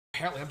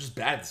Apparently, I'm just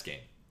bad at this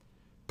game.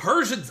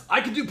 Persians! I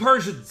can do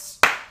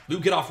Persians!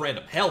 Luke, get off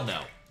random. Hell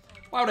no.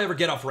 Why would I ever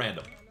get off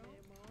random?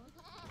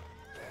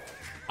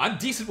 I'm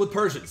decent with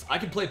Persians. I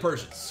can play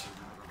Persians.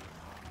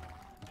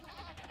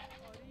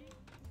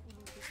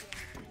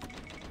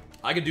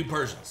 I can do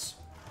Persians.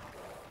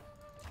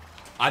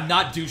 I'm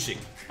not douching.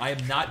 I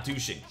am not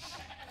douching.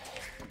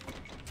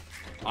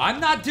 I'm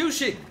not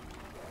douching.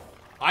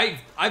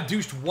 I've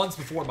douched once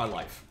before in my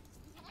life.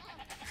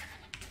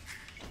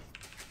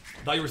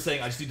 I thought you were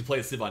saying I just need to play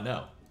a Civ I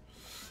know.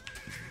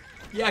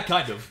 Yeah,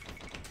 kind of.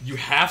 You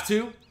have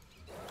to?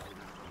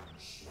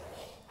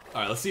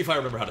 Alright, let's see if I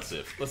remember how to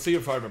Civ. Let's see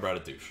if I remember how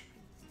to douche.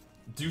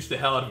 Douche the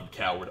hell out of him,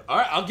 coward.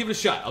 Alright, I'll give it a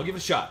shot. I'll give it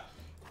a shot.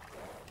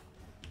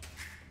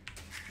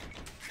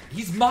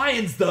 He's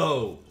Mayans,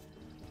 though!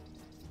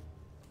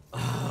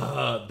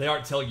 They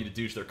aren't telling you to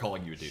douche, they're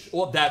calling you a douche.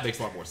 Well, that makes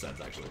a lot more sense,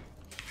 actually.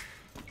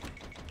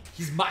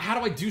 He's how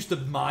do I douche the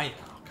Mayan?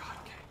 Oh, God,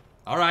 okay.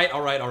 Alright.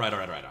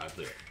 I'll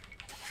do it.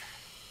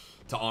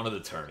 To honor the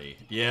tourney.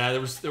 Yeah, there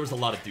was a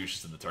lot of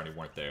douches in the tourney,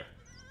 weren't there?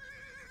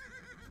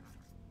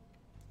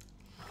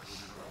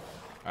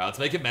 Alright, let's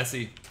make it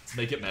messy. Let's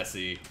make it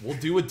messy. We'll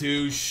do a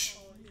douche.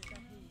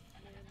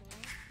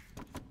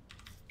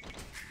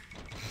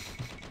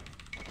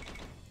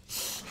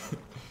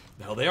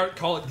 No, they aren't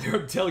telling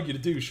you to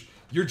douche.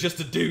 You're just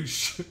a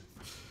douche.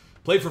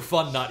 Play for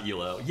fun, not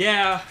ELO.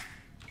 Yeah.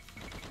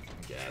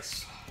 I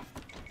guess.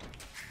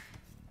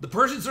 The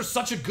Persians are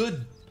such a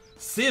good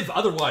Civ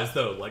otherwise,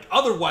 though. Like,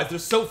 otherwise, they're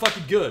so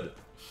fucking good.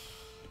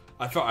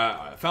 I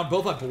found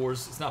both my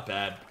boars. It's not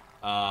bad.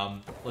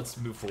 Let's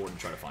move forward and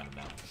try to find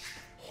them now.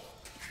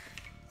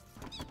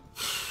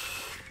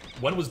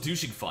 When was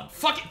douching fun?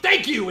 Fuck it!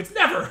 Thank you! It's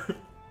never!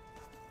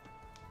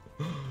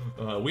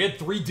 We had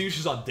 3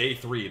 douches on day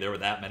 3. There were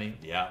that many?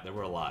 Yeah, there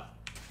were a lot.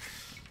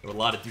 There were a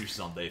lot of douches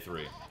on day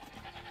 3.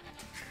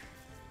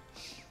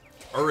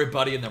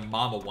 Everybody and their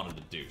mama wanted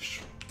to douche.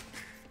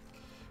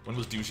 When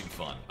was douching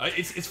fun?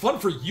 It's fun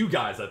for you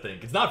guys, I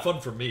think. It's not fun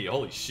for me.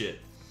 Holy shit.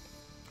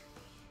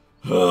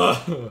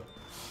 Let's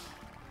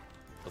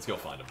go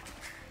find him.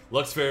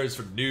 Lux Fair is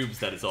for noobs,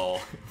 that is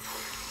all.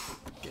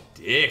 Get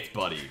dicked,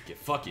 buddy. Get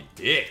fucking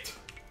dicked.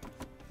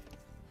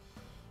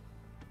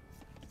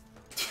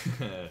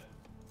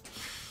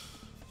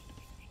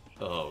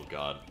 Oh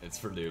god, it's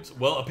for noobs.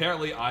 Well,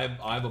 apparently I'm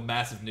a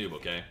massive noob.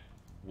 Okay,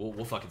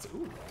 we'll fucking see.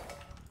 Ooh.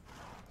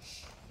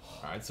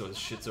 All right, so this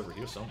shit's over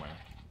here somewhere.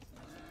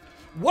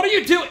 What are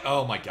you doing?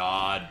 Oh my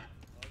god.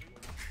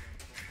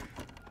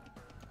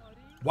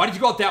 Why did you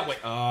go out that way?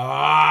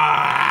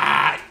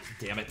 Ah,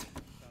 damn it.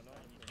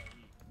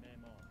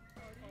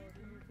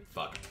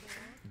 Fuck.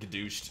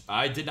 Gadooshed.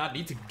 I did not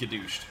need to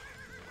gadooshed.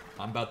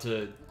 I'm about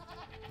to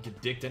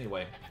get dicked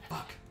anyway.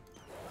 Fuck.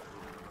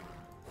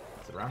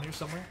 Is it around here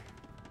somewhere?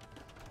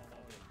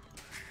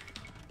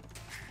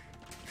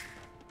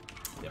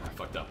 Yeah, I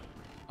fucked up.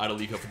 Idle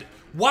eco for.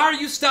 Why are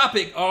you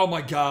stopping? Oh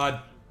my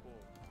god.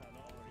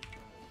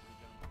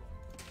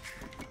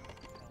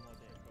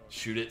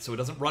 Shoot it so it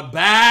doesn't run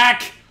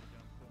back.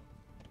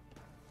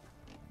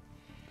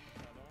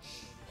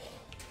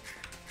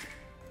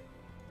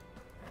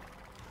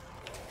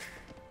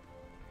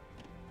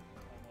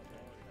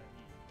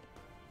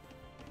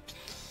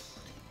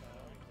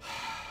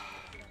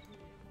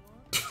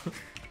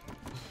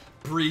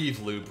 Breathe,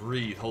 Lou,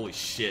 breathe. Holy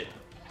shit.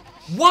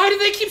 Why do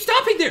they keep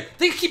stopping there?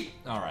 They keep...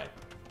 Alright.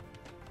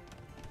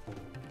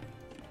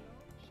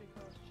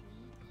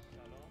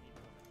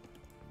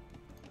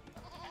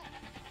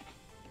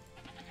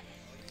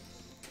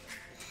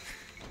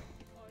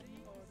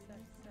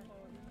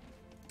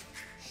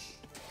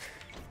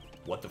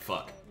 What the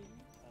fuck?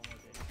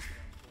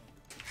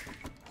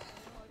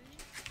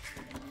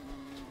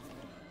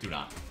 Do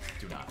not.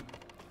 Do not.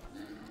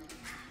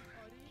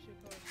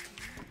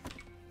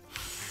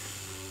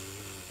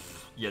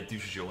 Yeah,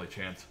 douche is your only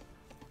chance.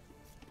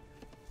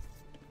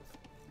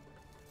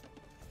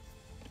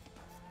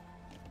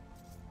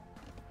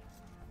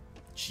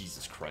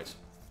 Jesus Christ.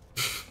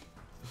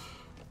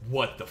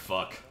 What the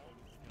fuck?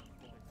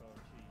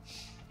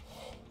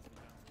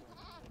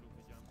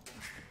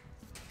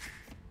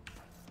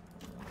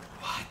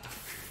 What the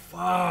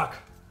fuck?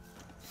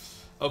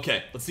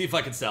 Okay, let's see if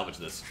I can salvage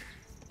this.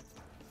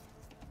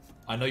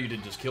 I know you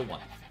didn't just kill one.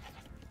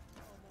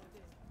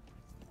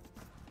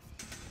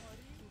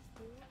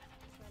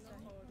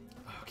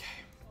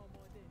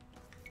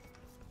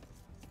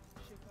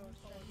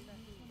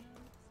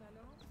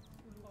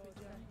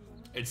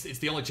 It's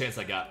the only chance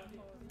I got.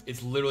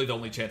 It's literally the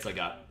only chance I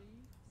got.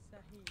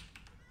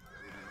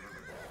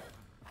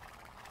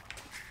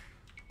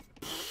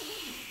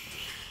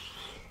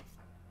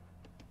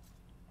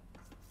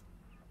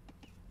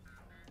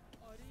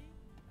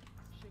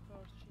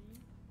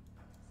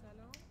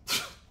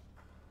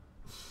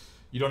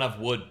 You don't have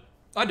wood.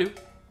 I do.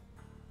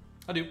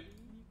 I do.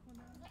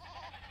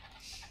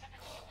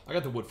 I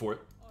got the wood for it.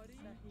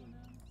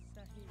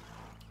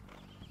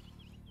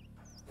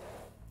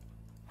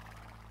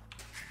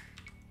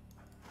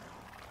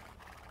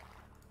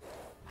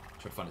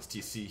 Try to find his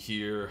TC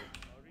here.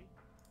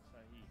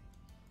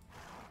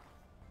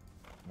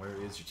 Where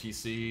is your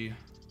TC?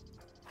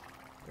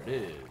 There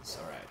it is.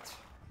 Alright.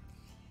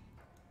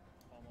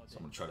 So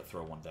I'm gonna try to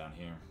throw one down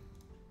here.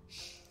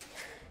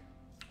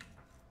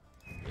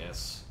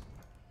 Yes.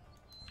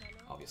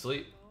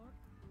 Obviously.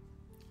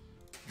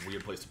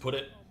 Weird place to put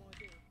it.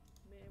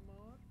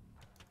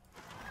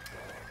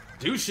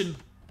 Douching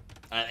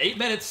at 8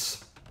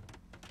 minutes.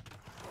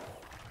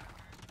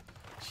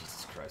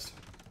 Jesus Christ.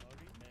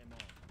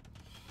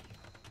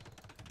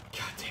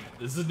 God damn it.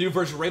 This is a new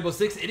version of Rainbow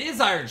Six. It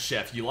is Iron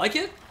Chef. You like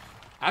it?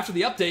 After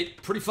the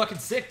update, pretty fucking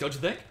sick, don't you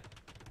think?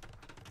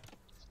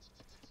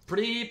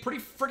 Pretty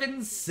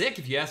friggin' sick,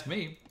 if you ask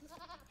me.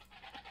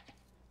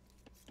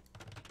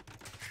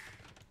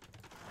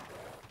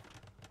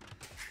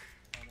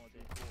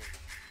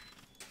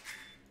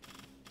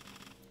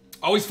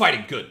 Oh, he's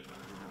fighting. Good.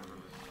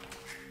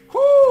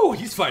 Whoo!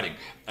 He's fighting.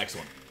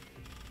 Excellent.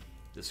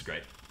 This is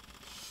great.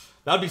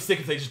 That would be sick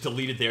if they just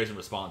deleted theirs in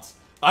response.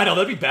 I know,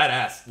 that'd be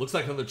badass. Looks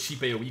like another cheap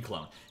AoE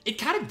clone. It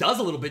kind of does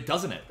a little bit,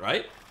 doesn't it?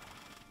 Right?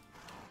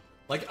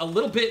 Like, a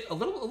little bit, a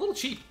little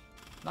cheap.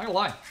 Not gonna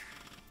lie.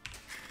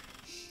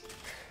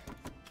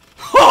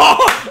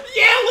 Oh!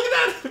 Yeah, look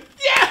at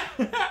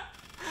that! Yeah!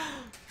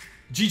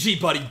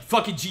 GG, buddy.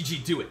 Fucking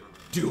GG. Do it.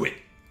 Do it.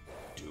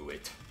 Do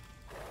it.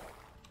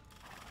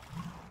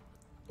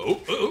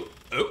 Oh.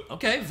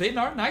 Okay,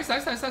 Vadenar. Nice.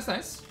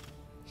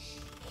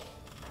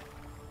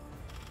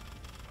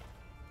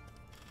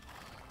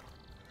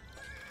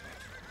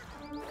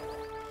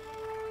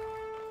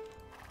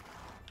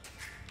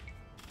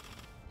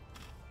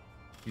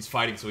 He's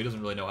fighting, so he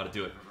doesn't really know how to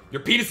do it.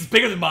 Your penis is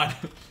bigger than mine.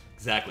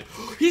 Exactly.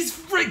 He's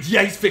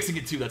yeah, he's fixing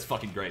it too. That's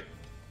fucking great.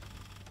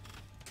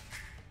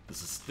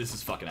 This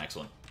is fucking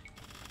excellent.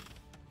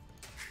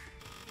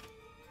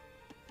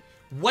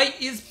 Why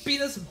is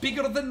penis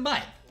bigger than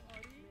mine?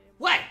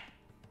 Why?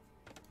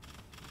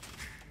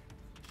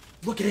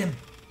 Look at him.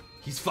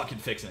 He's fucking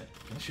fixing it.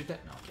 Can I shoot that?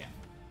 No, I can't.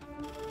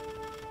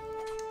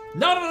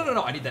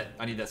 No. I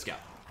need that scout.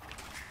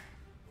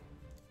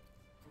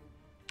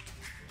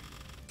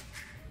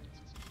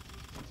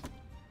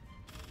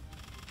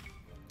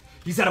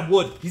 He's out of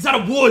wood. He's out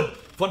of wood.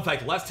 Fun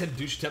fact, the last 10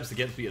 douche attempts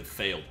against me have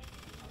failed.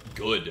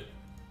 Good.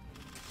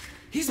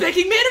 He's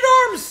making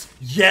man-at-arms!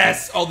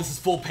 Yes! Oh, this is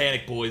full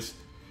panic, boys.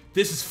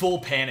 This is full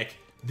panic.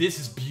 This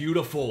is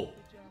beautiful.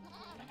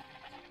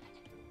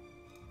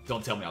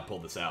 Don't tell me I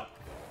pulled this out.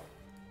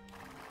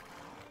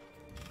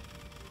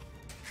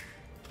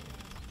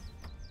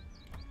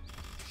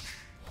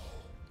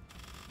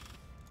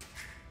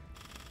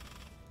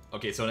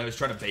 Okay, so I was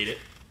trying to bait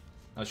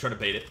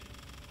it.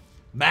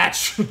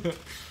 Match!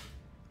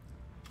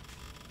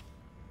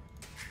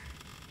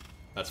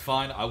 That's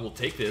fine. I will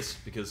take this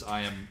because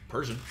I am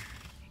Persian.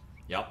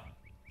 Yep.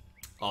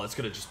 Oh, that's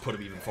gonna just put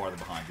him even farther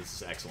behind. This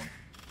is excellent.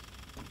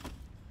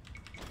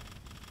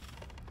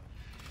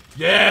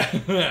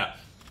 Yeah!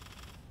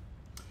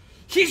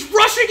 He's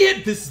rushing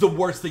it! This is the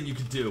worst thing you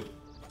could do.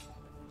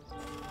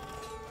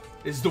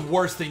 This is the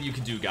worst thing you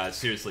can do, guys.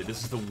 Seriously,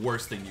 this is the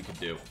worst thing you can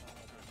do.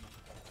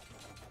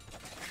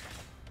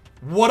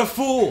 What a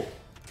fool!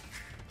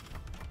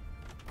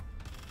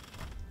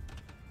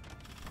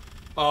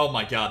 Oh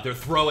my god, they're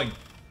throwing.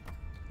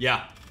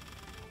 Yeah.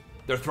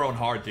 They're throwing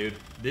hard, dude.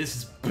 This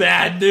is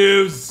bad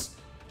news!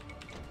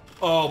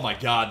 Oh my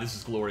god, this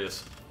is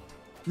glorious.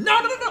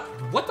 No!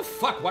 What the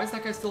fuck? Why is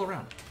that guy still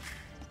around?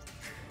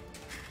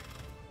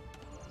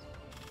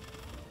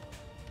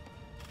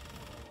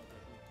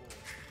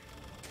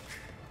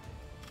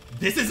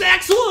 This is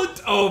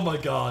excellent! Oh my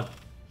god.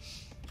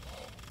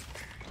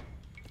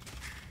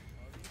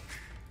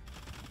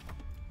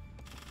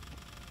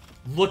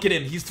 Look at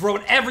him. He's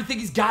throwing everything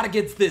he's got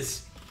against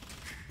this.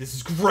 This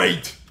is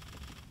great.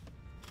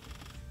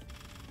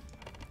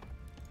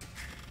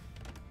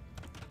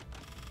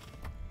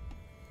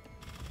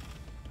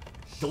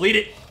 Delete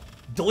it.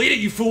 Delete it,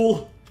 you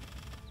fool.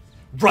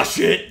 Rush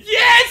it.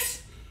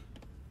 Yes!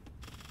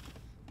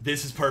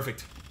 This is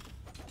perfect.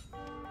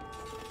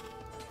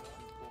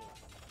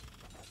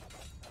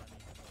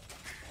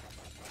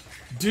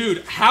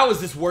 Dude, how is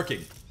this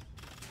working?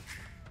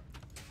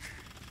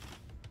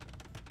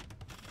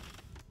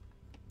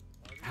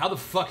 How the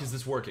fuck is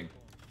this working?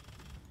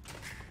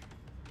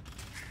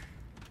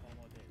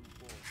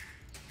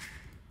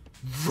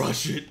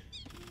 Rush it.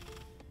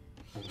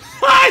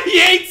 He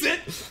hates it!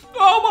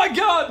 Oh my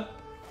god!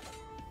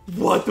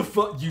 What the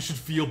fuck? You should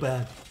feel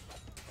bad.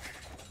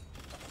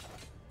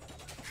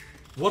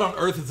 What on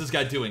earth is this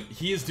guy doing?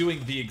 He is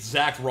doing the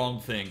exact wrong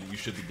thing that you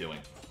should be doing.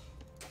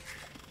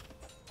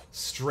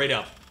 Straight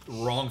up.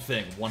 Wrong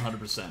thing.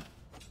 100%.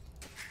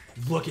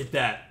 Look at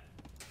that.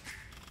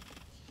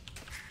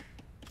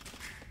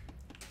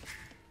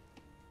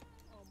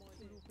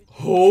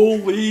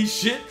 Holy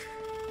shit!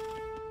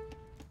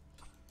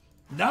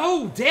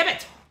 No! Damn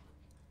it!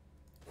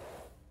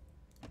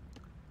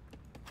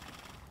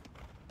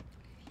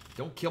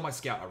 Don't kill my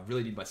scout. I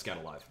really need my scout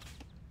alive.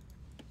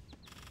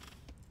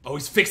 Oh,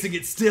 he's fixing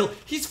it still!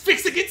 He's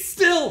fixing it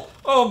still!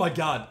 Oh my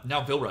god.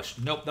 Now Bill Rush.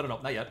 Nope, no,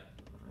 not yet.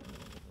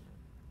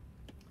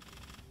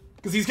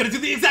 Because he's gonna do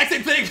the exact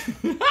same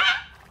thing!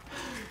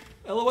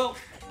 LOL.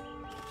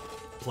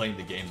 Playing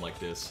the game like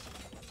this.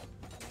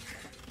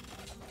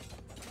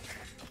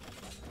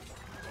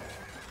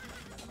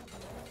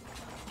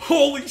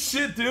 Holy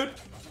shit, dude!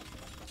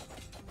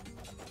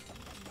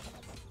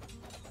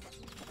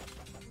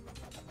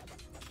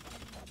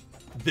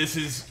 This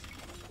is...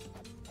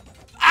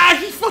 Ah,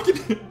 he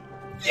fucking...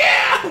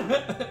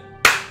 Yeah!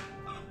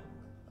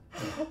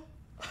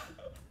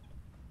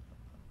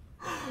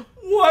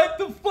 What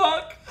the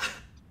fuck?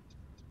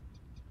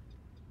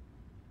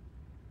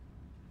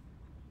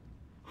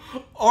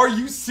 Are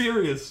you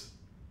serious?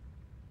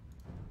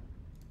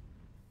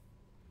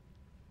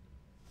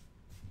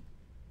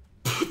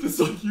 Put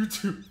this on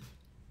YouTube.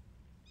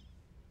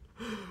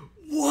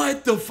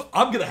 What the fuck?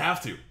 I'm gonna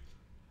have to.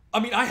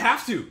 I mean, I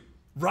have to,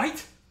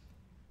 right?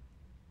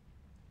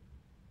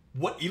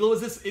 What elo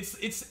is this?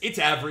 It's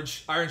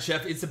average. Iron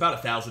Chef, it's about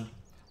 1,000.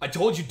 I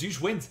told you,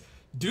 Douche wins.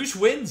 Douche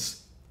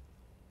wins.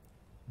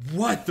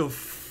 What the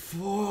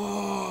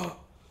fuck?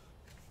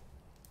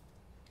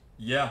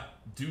 Yeah,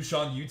 Douche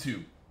on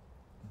YouTube.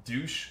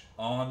 Douche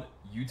on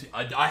YouTube.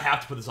 I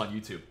have to put this on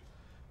YouTube.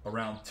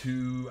 Around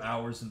 2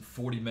 hours and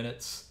 40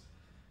 minutes.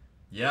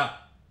 Yeah.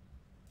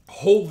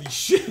 Holy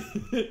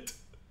shit.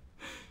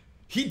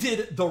 He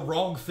did the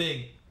wrong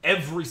thing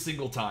every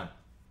single time.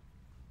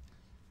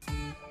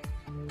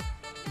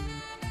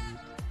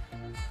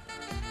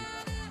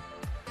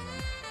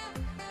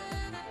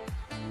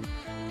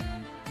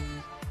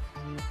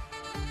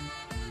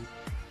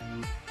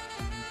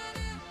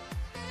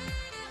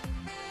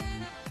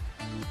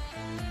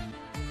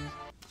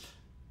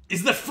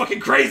 Isn't that fucking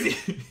crazy?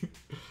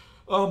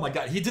 Oh my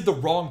god, he did the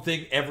wrong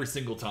thing every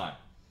single time.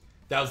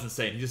 That was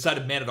insane. He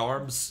decided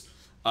man-at-arms.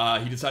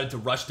 He decided to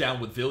rush down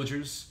with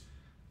villagers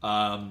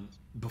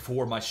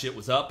before my shit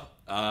was up.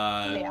 They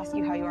ask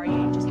you how you are,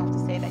 you just have to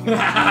say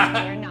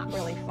that you're not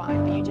really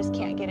fine, but you just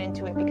can't get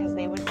into it because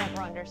they would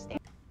never understand.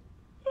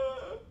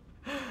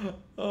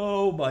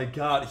 Oh my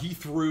god, he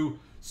threw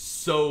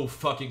so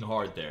fucking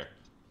hard there.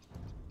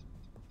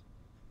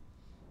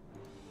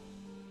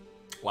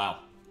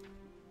 Wow.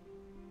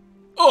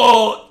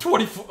 Oh,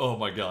 24. Oh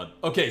my god.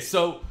 Okay,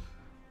 so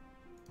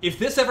if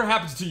this ever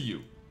happens to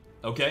you,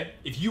 okay?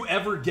 If you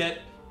ever get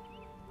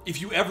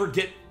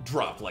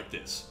dropped like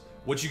this,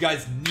 what you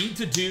guys need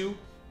to do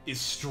is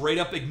straight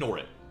up ignore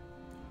it.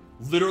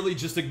 Literally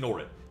just ignore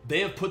it. They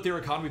have put their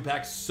economy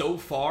back so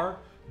far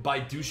by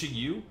douching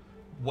you.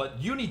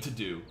 What you need to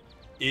do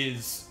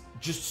is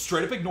just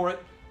straight up ignore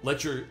it.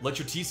 Let your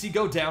TC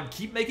go down.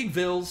 Keep making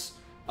vills.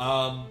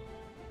 No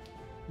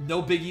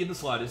biggie in the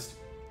slightest.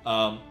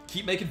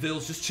 Keep making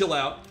vills, just chill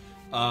out.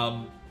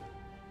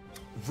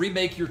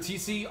 Remake your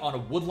TC on a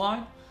wood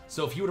line.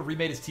 So if you would have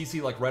remade his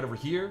TC like right over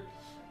here,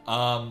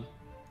 no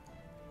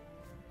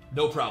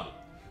problem.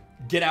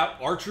 Get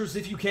out archers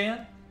if you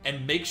can,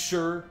 and make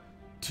sure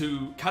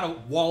to kind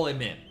of wall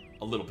him in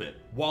a little bit.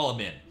 Wall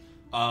him in.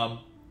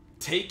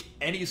 Take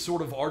any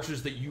sort of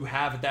archers that you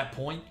have at that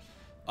point.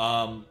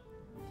 Hem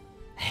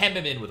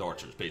him in with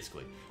archers,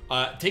 basically.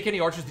 Take any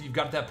archers that you've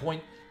got at that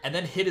point, and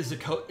then hit his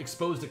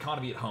exposed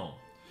economy at home.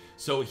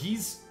 So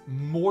he's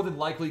more than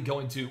likely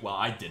going to, well,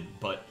 I didn't,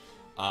 but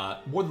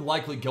more than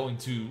likely going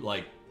to,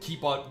 like,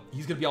 keep on,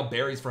 he's going to be on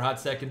berries for a hot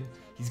second.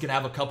 He's going to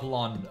have a couple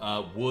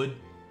on wood.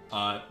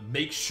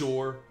 Make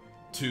sure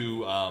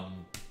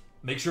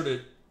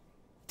to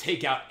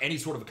take out any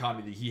sort of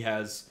economy that he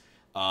has.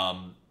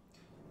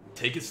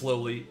 Take it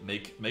slowly,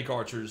 make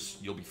archers,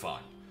 you'll be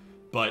fine.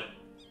 But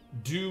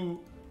do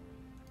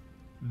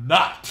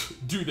not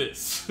do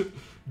this.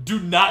 Do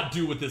not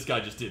do what this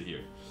guy just did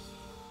here.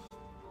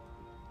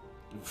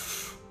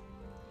 Oof.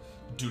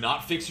 Do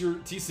not fix your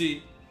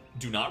TC.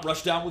 Do not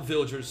rush down with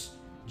villagers.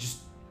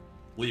 Just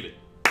leave it.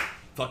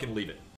 Fucking leave it.